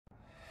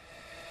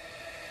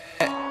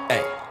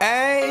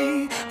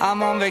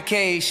I'm on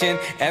vacation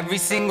every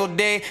single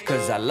day,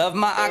 cause I love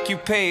my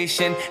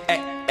occupation.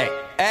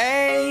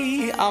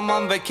 Hey, I'm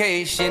on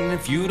vacation.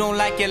 If you don't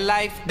like your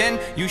life, then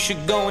you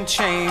should go and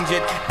change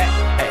it.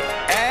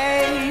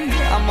 Hey,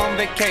 I'm on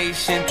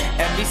vacation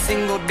every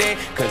single day,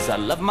 cause I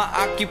love my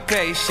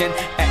occupation.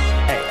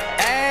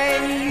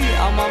 Hey,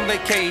 I'm on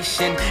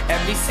vacation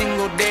every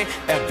single day,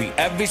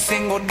 every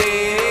single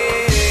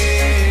day.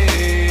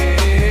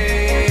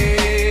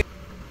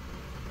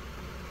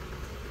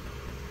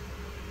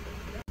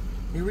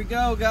 Here we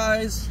go,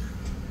 guys.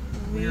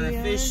 We are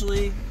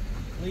officially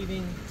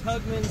leaving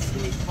Tugman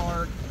State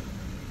Park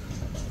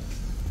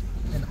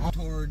and on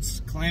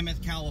towards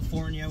Klamath,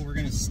 California. We're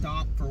going to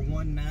stop for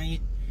one night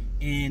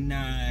in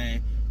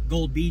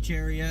Gold Beach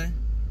area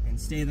and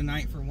stay the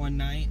night for one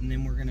night, and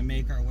then we're going to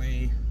make our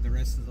way the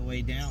rest of the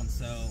way down.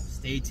 So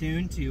stay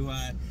tuned to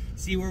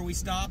see where we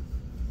stop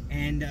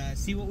and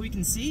see what we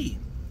can see.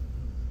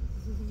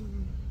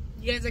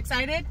 You guys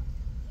excited?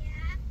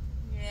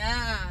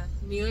 Yeah.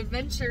 New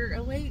adventure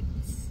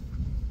awaits.